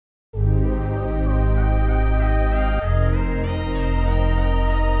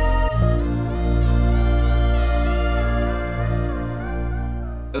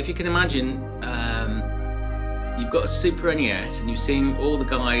you can imagine, you've got a Super NES and you've seen all the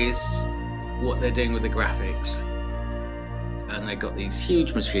guys, what they're doing with the graphics. And they've got these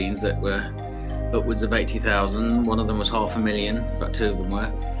huge machines that were upwards of 80,000. One of them was 500,000, about two of them were.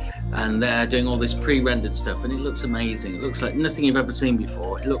 And they're doing all this pre-rendered stuff, and it looks amazing. It looks like nothing you've ever seen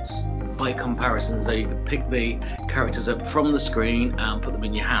before. It looks, by comparison, as though you could pick the characters up from the screen and put them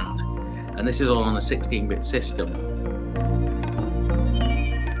in your hand. And this is all on a 16-bit system.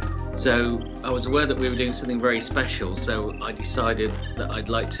 So I was aware that we were doing something very special, so I decided that I'd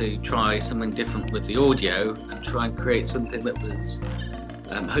like to try something different with the audio and try and create something that was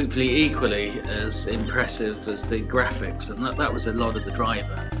hopefully equally as impressive as the graphics, and that was a lot of the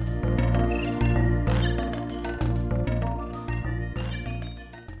driver.